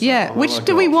form the same. Yeah,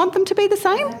 do we want them to be the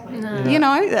same? No.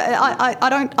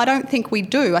 I don't think we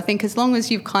do. I think as long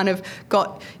as you've kind of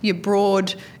got your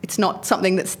broad, it's not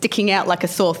something that's sticking out like a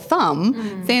sore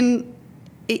thumb, then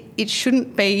it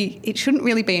shouldn't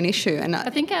really be an issue. And I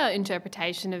think our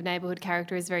interpretation of neighbourhood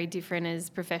character is very different as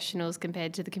professionals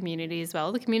compared to the community as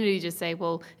well. The community just say,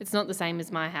 well, it's not the same as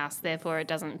my house, therefore it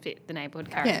doesn't fit the neighbourhood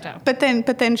character. Yeah. But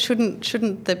then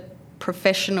shouldn't the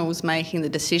professionals making the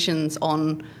decisions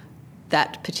on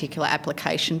that particular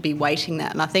application be weighting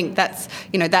that? And I think that's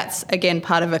again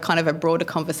part of a kind of a broader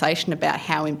conversation about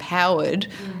how empowered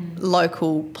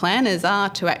local planners are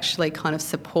to actually kind of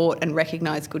support and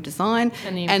recognise good design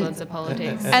and the influence of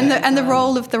politics and the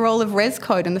role of res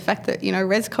code, and the fact that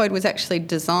res code was actually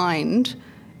designed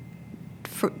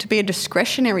to be a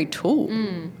discretionary tool.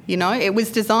 It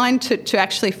was designed to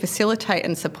actually facilitate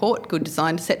and support good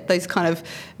design, to set these kind of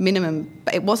minimum.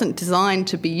 It wasn't designed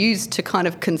to be used to kind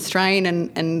of constrain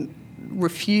and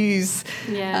refuse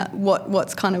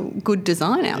what's kind of good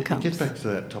design outcomes. Get back to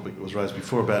that topic that was raised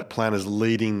before about planners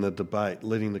leading the debate,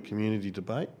 leading the community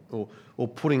debate, or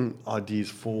putting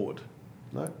ideas forward.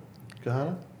 No,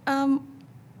 Kahana?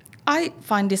 I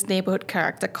find this neighbourhood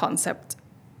character concept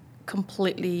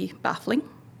completely baffling,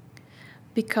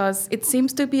 because it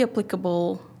seems to be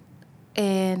applicable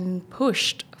and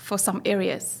pushed for some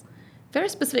areas, very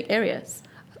specific areas,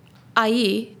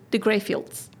 i.e. the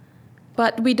greyfields.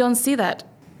 But we don't see that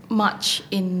much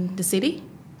in the city.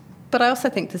 But I also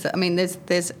think there's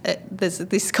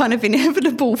this kind of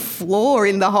inevitable flaw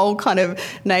in the whole kind of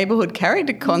neighbourhood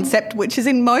character concept, which is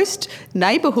in most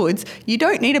neighbourhoods you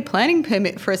don't need a planning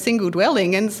permit for a single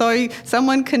dwelling, and so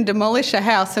someone can demolish a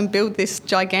house and build this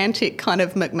gigantic kind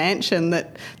of McMansion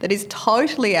that is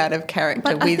totally out of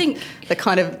character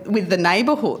with the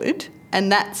neighbourhood, and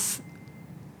that's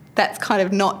kind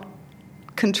of not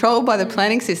controlled by the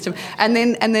planning system, and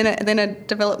then a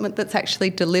development that's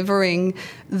actually delivering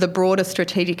the broader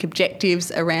strategic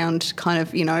objectives around kind of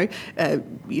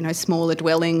smaller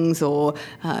dwellings or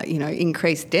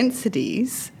increased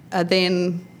densities are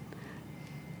then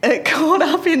caught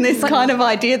up in this kind of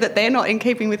idea that they're not in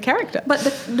keeping with character. But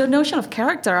the notion of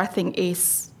character, I think,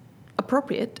 is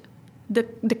appropriate.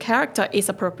 The character is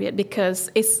appropriate because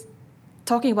it's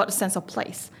talking about the sense of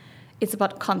place. It's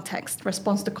about context,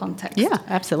 response to context. Yeah,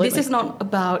 absolutely. This is not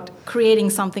about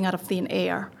creating something out of thin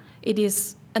air. It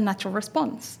is a natural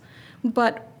response.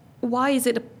 But why is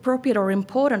it appropriate or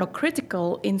important or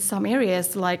critical in some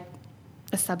areas like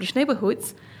established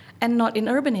neighborhoods and not in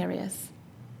urban areas?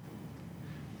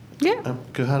 Yeah.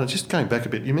 Kahana, just going back a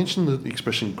bit, you mentioned the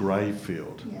expression grey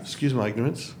field. Yes. Excuse my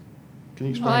ignorance. Can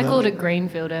you explain Well, I that? called it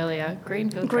Greenfield earlier.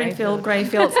 Greenfield, Grey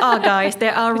fields. Oh, guys,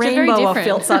 there are Which are very rainbow of different.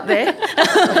 fields out there.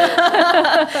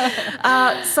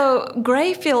 So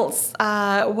grey fields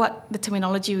are what the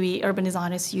terminology we urban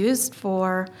designers used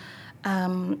for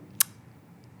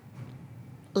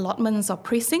allotments or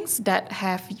precincts that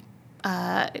have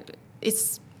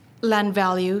its land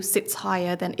value sits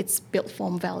higher than its built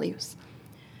form values.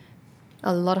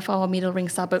 A lot of our middle ring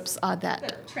suburbs are that.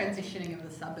 The transitioning of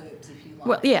the suburbs, if you like.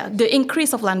 Well, yeah, the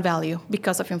increase of land value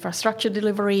because of infrastructure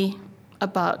delivery,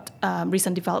 about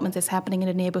recent developments that's happening in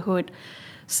the neighborhood.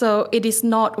 So it is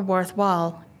not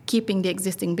worthwhile keeping the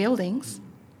existing buildings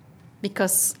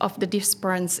because of the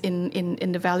difference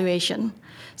in the valuation.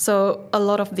 So a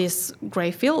lot of these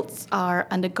grey fields are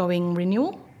undergoing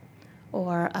renewal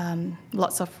or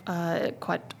lots of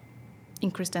quite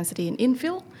increased density in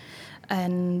infill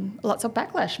and lots of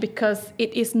backlash because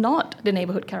it is not the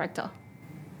neighborhood character.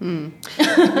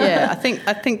 Yeah,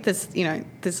 I think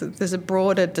there's a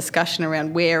broader discussion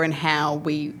around where and how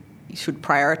we should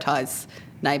prioritise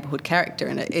neighbourhood character,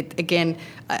 and it again,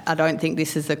 I don't think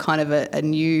this is a kind of a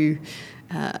new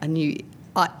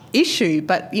issue,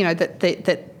 but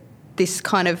that this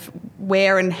kind of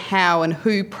where and how and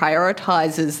who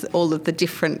prioritises all of the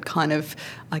different kind of,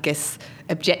 I guess,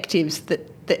 objectives that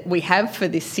we have for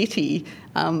this city.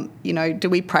 Do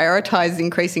we prioritise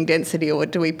increasing density or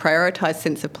do we prioritise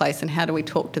sense of place, and how do we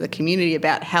talk to the community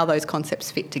about how those concepts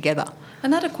fit together?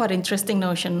 Another quite interesting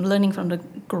notion, learning from the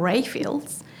grey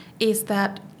fields, is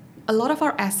that a lot of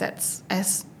our assets,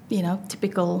 as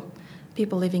typical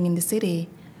people living in the city,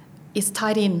 is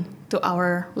tied in to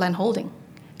our land holding.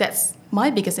 That's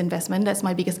my biggest investment, that's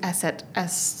my biggest asset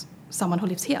as someone who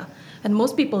lives here. And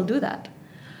most people do that.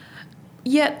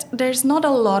 Yet there's not a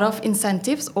lot of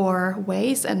incentives or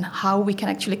ways and how we can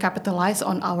actually capitalize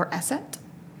on our asset.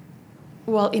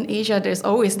 Well, in Asia, there's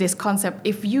always this concept,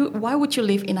 why would you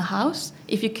live in a house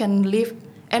if you can live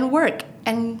and work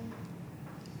and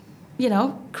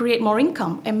create more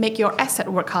income and make your asset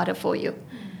work harder for you?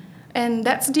 And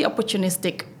that's the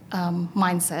opportunistic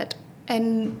mindset.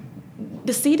 And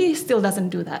the city still doesn't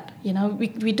do that.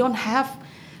 We don't have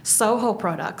Soho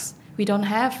products. We don't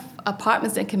have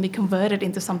apartments that can be converted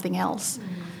into something else.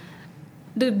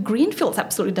 The Greenfields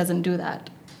absolutely doesn't do that,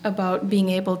 about being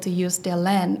able to use their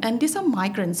land. And these are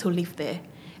migrants who live there.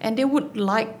 And I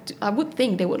would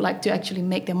think they would like to actually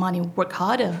make their money work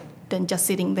harder than just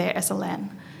sitting there as a land.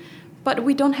 But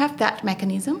we don't have that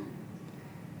mechanism.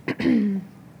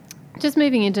 Just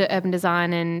moving into urban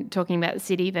design and talking about the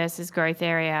city versus growth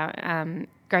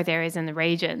areas in the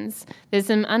regions, there's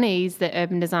some unease that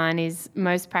urban design is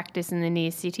most practiced in the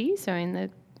near city, so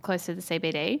close to the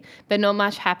CBD, but not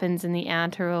much happens in the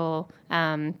outer or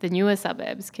the newer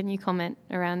suburbs. Can you comment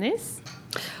around this?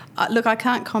 Look, I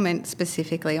can't comment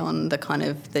specifically on the kind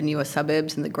of the newer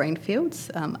suburbs and the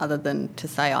greenfields, other than to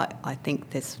say I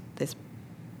think there's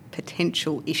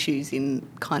potential issues in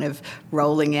kind of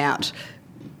rolling out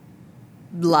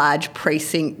large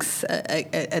precincts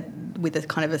with a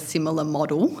kind of a similar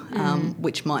model,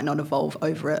 which might not evolve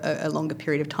over a longer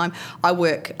period of time. I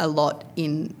work a lot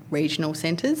in regional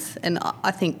centres, and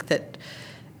I think that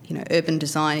urban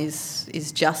design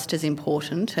is just as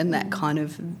important, and that kind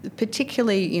of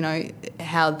particularly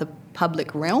how the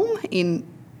public realm in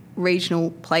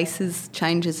regional places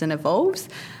changes and evolves,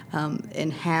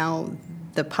 and how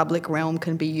the public realm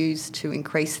can be used to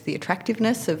increase the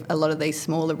attractiveness of a lot of these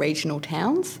smaller regional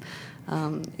towns.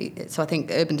 So I think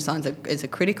urban design is a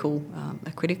critical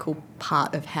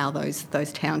part of how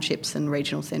those townships and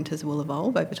regional centres will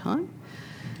evolve over time.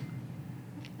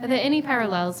 Are there any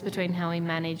parallels between how we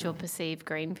manage or perceive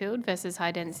greenfield versus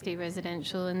high-density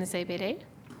residential in the CBD?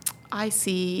 I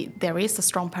see there is a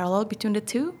strong parallel between the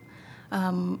two.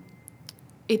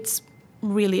 It's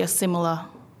really a similar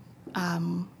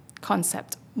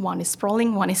concept. One is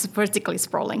sprawling, one is vertically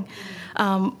sprawling.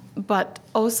 but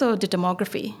also the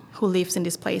demography, who lives in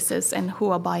these places and who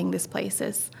are buying these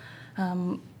places.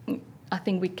 I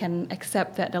think we can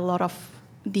accept that a lot of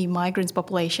the migrants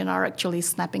population are actually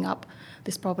snapping up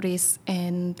these properties,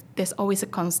 and there's always a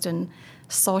constant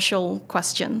social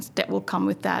questions that will come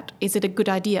with that. Is it a good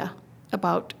idea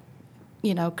about,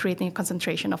 creating a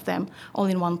concentration of them all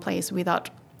in one place without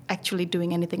actually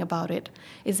doing anything about it?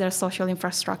 Is there a social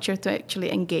infrastructure to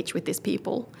actually engage with these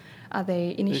people? Are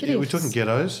they initiatives? Are we talking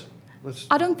ghettos?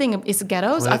 I don't think it's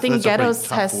ghettos. I think that's ghettos a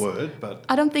pretty tough has. word, but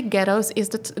I don't think ghettos is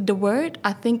the word.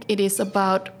 I think it is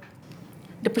about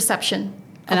the perception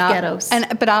of ghettos.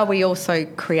 But are we also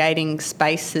creating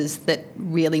spaces that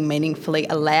really meaningfully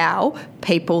allow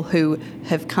people who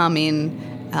have come in,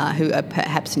 who are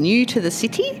perhaps new to the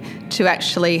city, to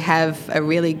actually have a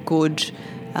really good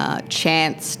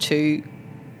chance to,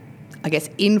 I guess,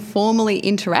 informally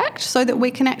interact, so that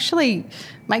we can actually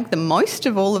make the most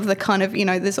of all of the kind of,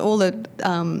 there's all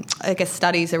the,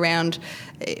 studies around,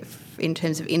 in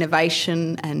terms of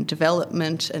innovation and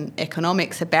development and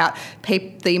economics, about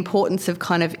the importance of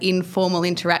kind of informal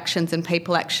interactions and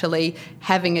people actually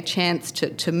having a chance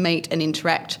to meet and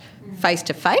interact face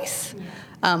to face.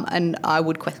 And I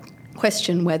would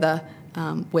question whether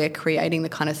we're creating the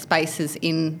kind of spaces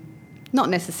not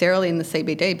necessarily in the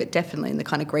CBD, but definitely in the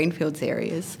kind of greenfields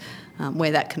areas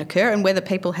where that can occur, and whether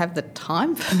people have the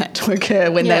time for that to occur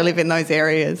when they live in those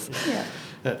areas. Yeah.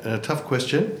 A tough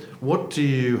question. What do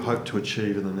you hope to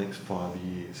achieve in the next 5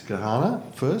 years? Gahana,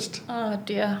 first? Oh,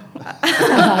 dear.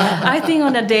 I think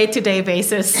on a day-to-day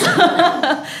basis.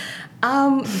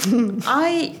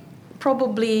 I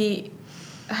probably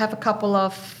have a couple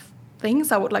of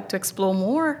things I would like to explore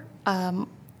more.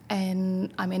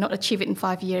 And I may not achieve it in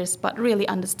 5 years, but really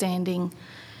understanding,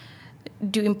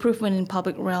 do improvement in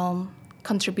public realm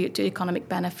contribute to economic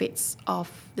benefits of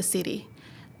the city?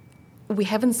 We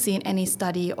haven't seen any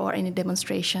study or any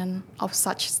demonstration of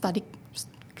such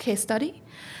case study.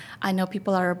 I know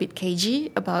people are a bit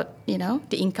cagey about,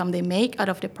 the income they make out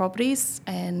of their properties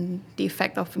and the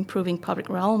effect of improving public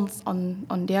realms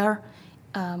on their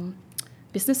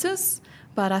businesses.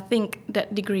 But I think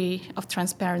that degree of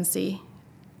transparency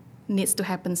needs to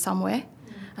happen somewhere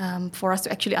for us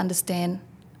to actually understand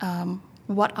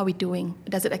what are we doing?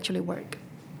 Does it actually work?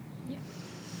 Yeah.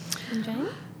 And Jane?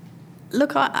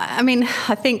 Look,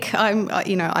 I think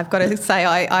I've got to say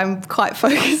I'm quite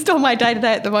focused on my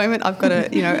day-to-day at the moment. I've got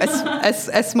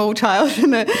a small child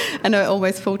and an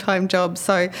almost full-time job,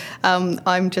 so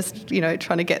I'm just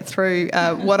trying to get through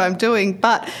what I'm doing.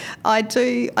 But I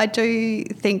do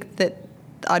think that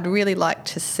I'd really like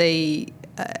to see,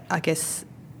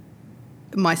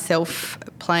 myself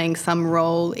playing some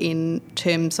role in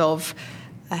terms of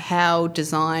how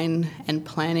design and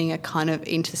planning are kind of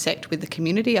intersect with the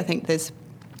community. I think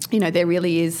there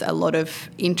really is a lot of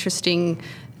interesting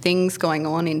things going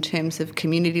on in terms of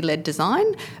community-led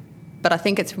design, but I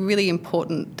think it's really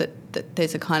important that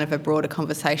there's a kind of a broader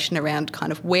conversation around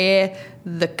kind of where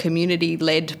the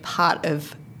community-led part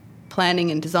of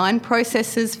planning and design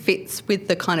processes fits with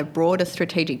the kind of broader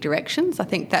strategic directions. I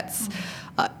think that's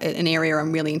an area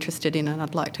I'm really interested in, and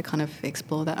I'd like to kind of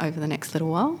explore that over the next little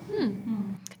while.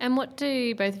 Mm. And what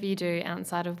do both of you do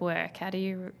outside of work? How do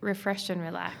you refresh and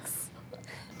relax?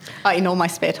 In all my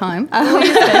spare time.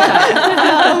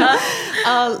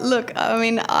 Look,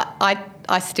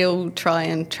 I still try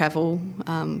and travel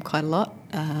quite a lot.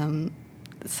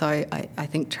 So I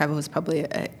think travel is probably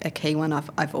a key one.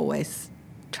 I've always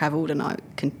travelled, and I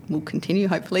will continue,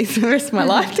 hopefully, for the rest of my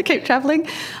life to keep travelling.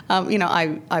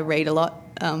 I read a lot,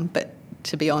 but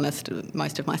to be honest,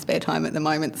 most of my spare time at the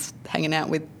moment's hanging out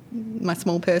with my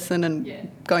small person and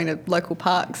going to local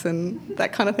parks and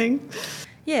that kind of thing.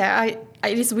 Yeah,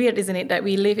 it is weird, isn't it, that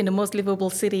we live in the most livable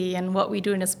city, and what we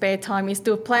do in the spare time is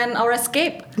to plan our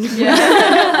escape.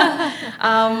 Yeah.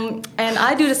 And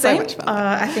I do the same. So much fun.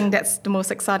 I think that's the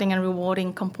most exciting and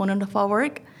rewarding component of our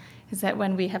work, is that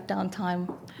when we have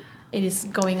downtime, it is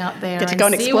going out there Get to and go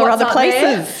and see explore what's other out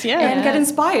places. there and get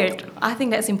inspired. I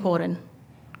think that's important.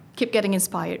 Keep getting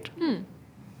inspired.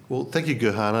 Well, thank you,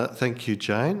 Gahana. Thank you,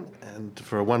 Jane, and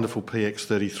for a wonderful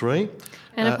PX33.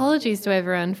 And apologies to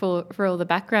everyone for all the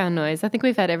background noise. I think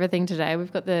we've had everything today.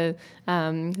 We've got the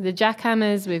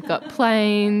jackhammers, we've got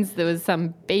planes, there was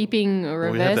some beeping or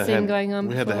reversing going on.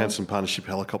 We had the before. Hanson Partnership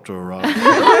helicopter arrive.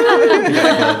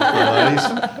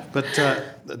 But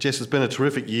Jess, it's been a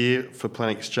terrific year for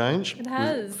Planning Exchange. It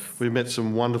has. We've met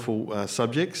some wonderful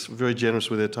subjects, very generous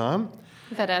with their time.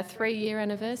 We've had our 3-year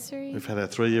anniversary. We've had our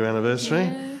 3-year anniversary.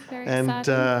 Yeah, very and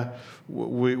exciting.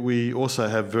 we also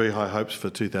have very high hopes for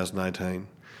 2018.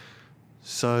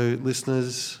 So,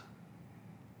 listeners,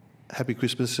 happy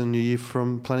Christmas and New Year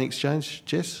from Planning Exchange,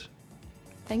 Jess.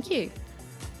 Thank you.